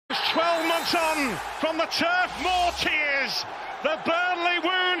12 months on from the turf, more tears. The Burnley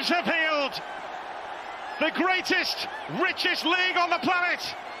wounds have healed. The greatest, richest league on the planet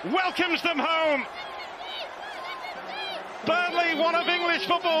welcomes them home. Burnley, one of English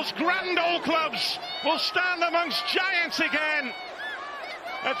football's grand old clubs, will stand amongst giants again.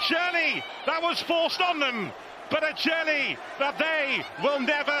 A journey that was forced on them, but a journey that they will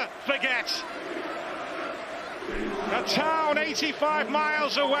never forget. A town 85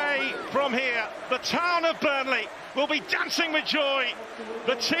 miles away from here, the town of Burnley, will be dancing with joy.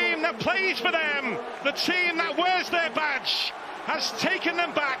 The team that plays for them, the team that wears their badge, has taken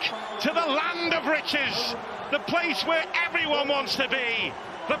them back to the land of riches, the place where everyone wants to be,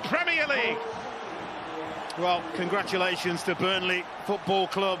 the Premier League. Well, congratulations to Burnley Football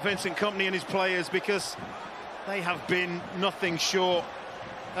Club, Vincent Kompany and his players, because they have been nothing short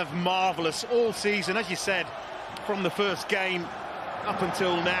of marvellous all season, as you said, from the first game up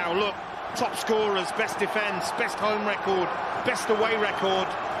until now. Look, top scorers, best defence, best home record, best away record,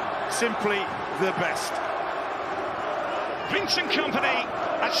 simply the best. Vincent Kompany,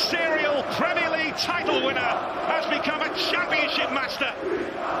 a serial Premier League title winner, has become a championship master.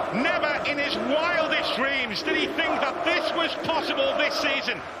 Never in his wildest dreams did he think that this was possible this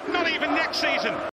season, not even next season.